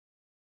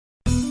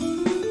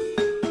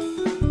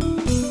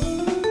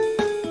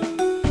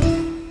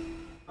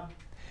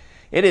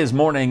It is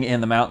morning in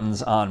the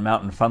mountains on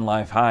Mountain Fun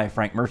Life. Hi,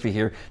 Frank Murphy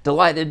here.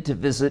 Delighted to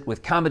visit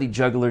with comedy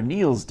juggler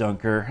Niels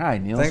Duinker. Hi,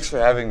 Niels. Thanks for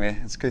having me.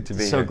 It's good to be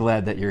here. So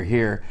glad that you're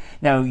here.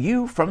 Now,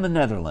 you from the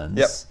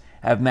Netherlands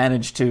have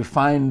managed to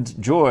find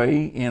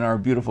joy in our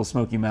beautiful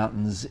Smoky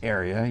Mountains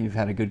area. You've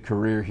had a good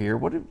career here.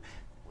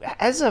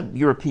 As a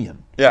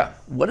European,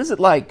 what is it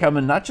like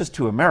coming not just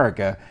to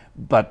America,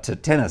 but to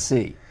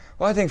Tennessee?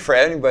 Well, I think for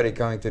anybody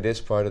coming to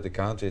this part of the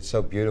country, it's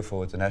so beautiful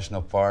with the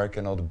national park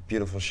and all the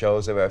beautiful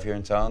shows that we have here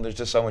in town. There's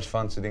just so much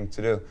fun thing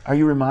to do. Are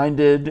you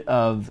reminded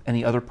of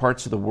any other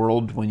parts of the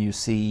world when you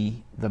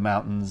see the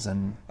mountains?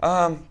 And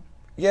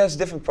yeah, it's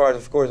different parts.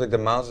 Of course, like the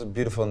mountains,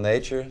 beautiful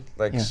nature,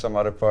 like some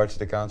other parts of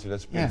the country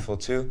that's beautiful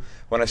too.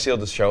 When I see all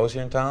the shows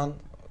here in town,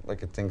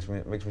 like it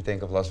makes me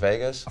think of Las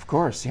Vegas. Of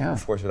course, yeah.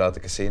 Of course, without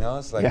the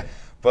casinos. Like,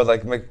 but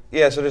like,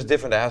 so there's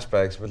different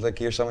aspects. But like,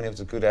 here's so many of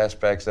the good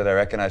aspects that I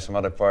recognize from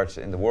other parts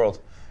in the world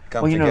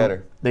come together.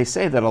 Know, they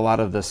say that a lot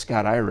of the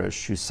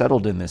Scot-Irish who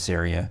settled in this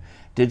area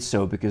did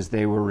so because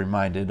they were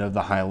reminded of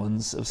the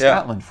Highlands of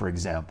Scotland, for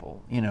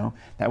example. You know,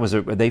 that was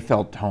they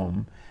felt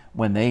home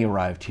when they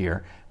arrived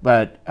here.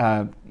 But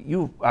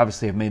you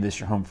obviously have made this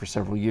your home for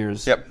several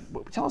years.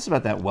 Tell us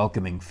about that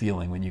welcoming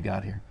feeling when you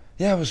got here.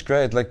 Yeah, it was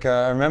great. Like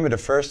I remember the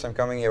first time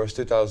coming here was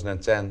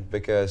 2010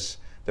 because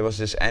there was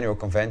this annual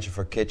convention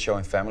for kid show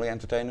and family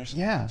entertainers.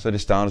 Yeah. So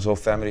this town is all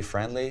family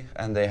friendly,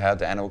 and they had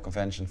the annual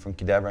convention from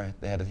Kidabra.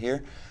 They had it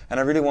here, and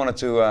I really wanted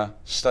to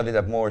study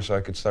that more so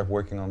I could start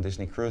working on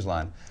Disney Cruise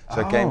Line.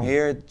 So I came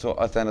here to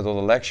attended all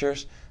the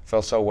lectures,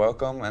 felt so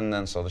welcome, and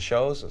then saw the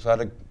shows. So I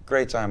had a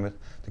great time.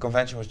 The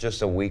convention was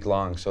just a week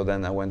long. So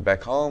then I went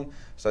back home,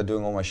 started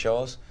doing all my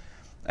shows,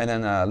 and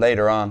then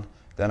later on,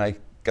 then I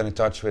got in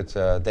touch with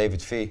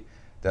David Fee.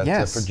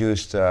 That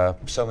produced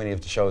so many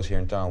of the shows here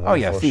in town. Oh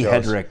yeah, Fee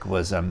Hedrick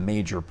was a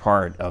major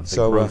part of the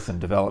growth and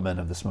development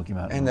of the Smoky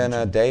Mountains. And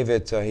then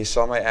David, he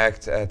saw my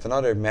act at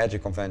another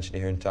magic convention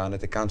here in town at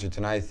the Country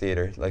Tonight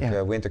Theater, like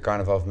Winter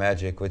Carnival of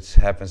Magic, which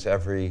happens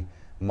every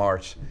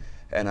March.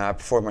 And I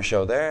performed my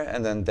show there,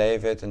 and then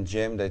David and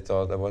Jim, they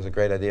thought that was a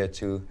great idea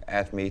to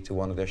add me to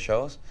one of their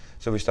shows.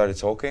 So we started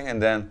talking,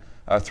 and then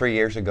 3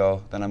 years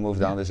ago, then I moved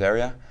down this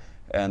area,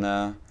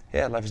 and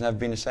yeah, life has never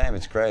been the same.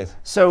 It's great.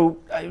 So,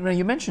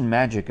 you mentioned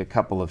magic a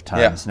couple of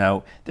times.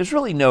 Now, there's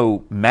really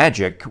no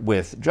magic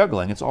with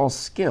juggling. It's all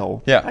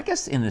skill. I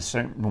guess in a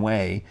certain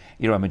way,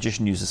 you know, a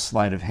magician uses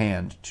sleight of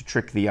hand to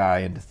trick the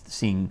eye into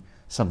seeing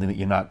something that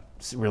you're not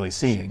really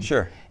seeing.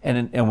 Sure.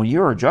 And when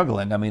you're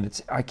juggling, I mean,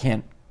 I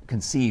can't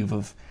conceive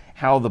of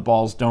how the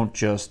balls don't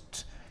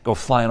just go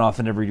flying off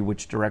in every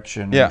which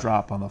direction and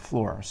drop on the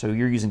floor. So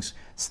you're using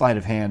sleight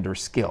of hand or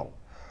skill.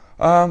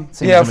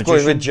 Yeah, of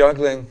course, with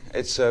juggling,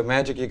 it's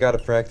magic you gotta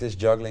practice,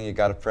 juggling you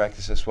gotta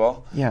practice as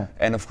well. Yeah.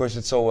 And of course,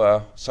 it's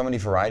so many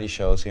variety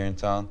shows here in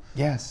town.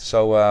 Yes.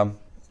 So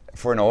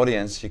for an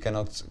audience, you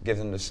cannot give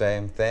them the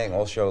same thing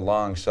all show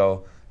long.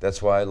 So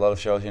that's why a lot of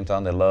shows here in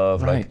town, they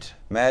love like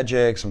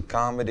magic, some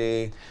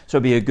comedy. So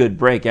it'd be a good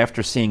break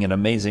after seeing an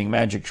amazing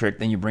magic trick,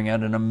 then you bring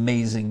out an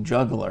amazing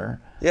juggler.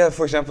 Yeah,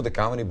 for example, the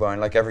Comedy Barn,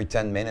 like every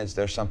 10 minutes,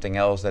 there's something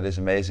else that is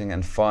amazing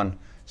and fun.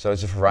 So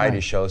it's a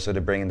variety show, so they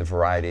bring in the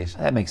varieties.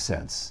 That makes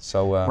sense.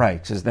 So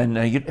right, because then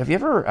have you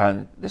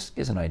ever? This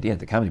is an idea at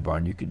the Comedy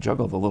Barn. You could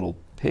juggle the little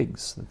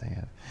pigs that they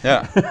have.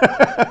 Yeah.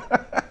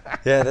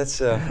 Yeah, that's.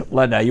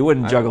 Well, no, you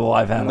wouldn't juggle a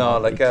live animal. No,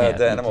 like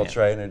the animal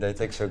trainer, they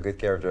take so good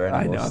care of their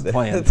animals. I know, I'm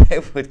playing. They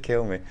would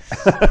kill me.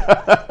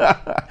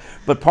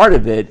 But part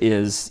of it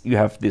is you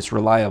have this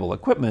reliable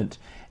equipment.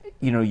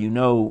 You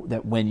know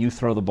that when you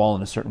throw the ball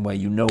in a certain way,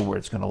 you know where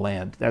it's going to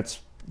land.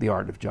 That's the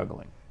art of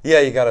juggling.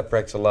 Yeah, you gotta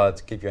practice a lot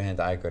to keep your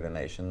hand-eye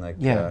coordination, like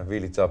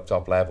really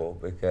top level,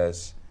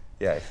 because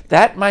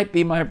that might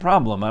be my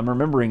problem. I'm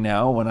remembering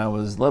now when I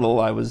was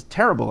little, I was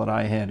terrible at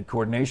eye-hand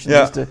coordination.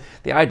 The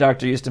eye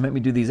doctor used to make me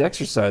do these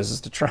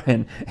exercises to try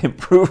and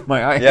improve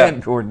my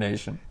eye-hand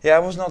coordination. Yeah, I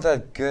was not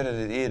that good at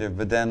it either,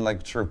 but then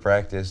like through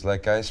practice,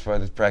 like I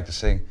started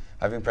practicing.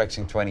 I've been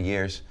practicing 20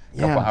 years,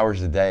 a couple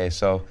hours a day,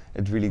 so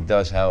it really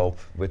does help.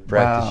 With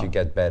practice, you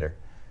get better.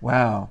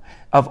 Wow.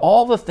 Of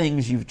all the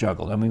things you've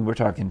juggled, I mean, we're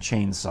talking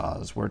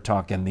chainsaws, we're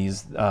talking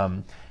these,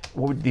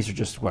 these are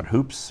just,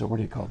 hoops, or what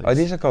do you call these? Oh,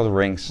 these are called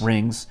rings.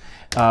 Rings.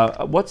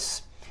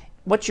 What's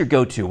your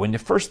go-to? When the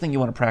first thing you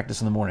want to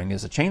practice in the morning,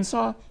 is a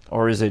chainsaw,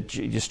 or is it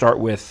you start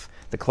with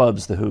the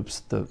clubs, the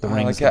hoops, the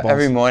rings, the balls?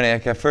 Every morning,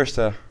 first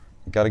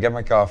got to get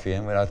my coffee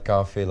in. Without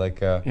coffee,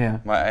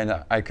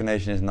 my eye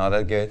coordination is not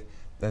that good.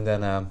 And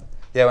then,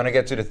 when I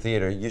get to the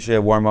theater, usually I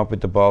warm up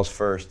with the balls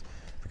first,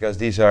 because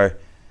these are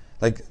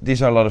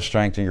a lot of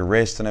strength in your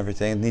wrist and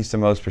everything. It needs the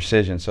most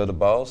precision. So the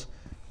balls,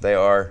 they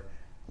are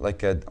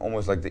like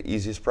almost like the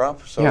easiest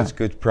prop. So it's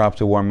good prop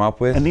to warm up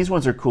with. And these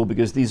ones are cool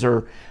because these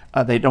are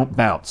they don't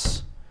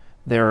bounce.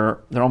 They're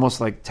almost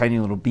like tiny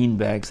little bean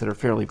bags that are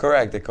fairly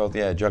correct. They're called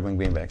juggling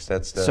bean bags.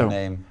 That's the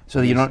name.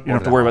 So you don't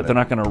have to worry about they're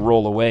not going to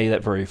roll away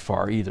that very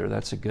far either.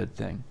 That's a good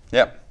thing.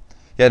 Yep.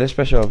 Yeah, they're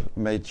special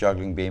made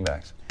juggling bean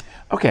bags.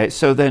 Okay,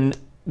 so then.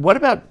 What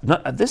about,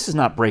 this is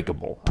not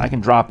breakable. I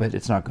can drop it,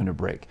 it's not going to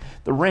break.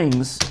 The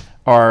rings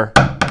are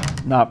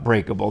not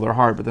breakable. They're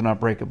hard, but they're not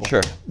breakable.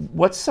 Sure.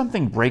 What's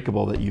something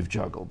breakable that you've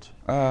juggled?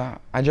 I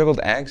juggled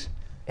eggs.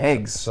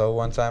 Eggs. So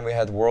one time we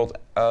had it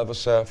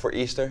was for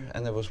Easter,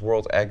 and it was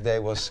World Egg Day,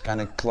 was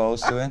kind of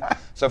close to it.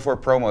 So for a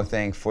promo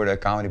thing for the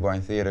Comedy Bar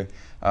and Theater,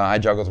 I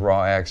juggled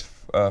raw eggs,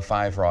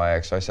 5 raw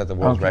eggs. So I set the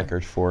world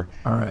record for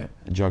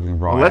juggling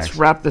raw eggs. Let's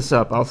wrap this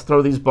up. I'll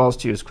throw these balls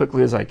to you as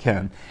quickly as I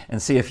can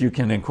and see if you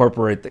can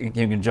incorporate, you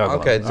can juggle.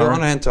 Okay, them. so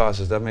underhand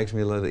tosses, that makes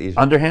me a little easier.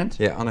 Underhand?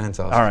 Yeah, underhand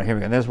tosses. All right, here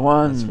we go. There's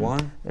 1. That's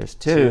 1. There's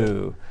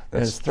 2.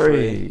 There's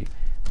 3.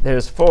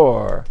 There's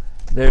 4.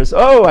 There's,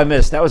 oh, I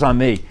missed. That was on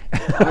me.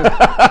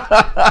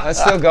 That's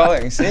still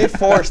going. See,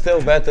 4 is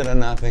still better than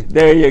nothing.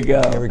 There you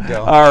go. There we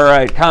go. All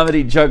right,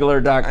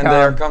 comedyjuggler.com. And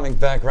they're coming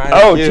back right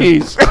Oh, at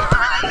you. jeez.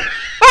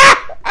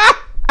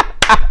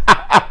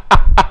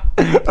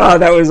 Oh,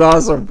 that was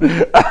awesome.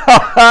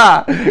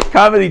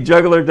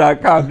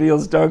 comedyjuggler.com,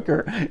 Niels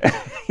Duinker.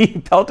 He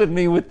pelted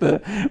me with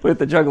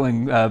the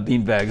juggling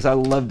beanbags. I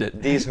loved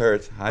it. These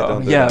hurt. I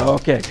don't do yeah, that.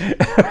 okay.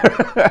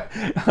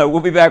 We'll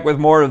be back with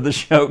more of the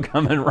show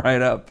coming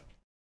right up.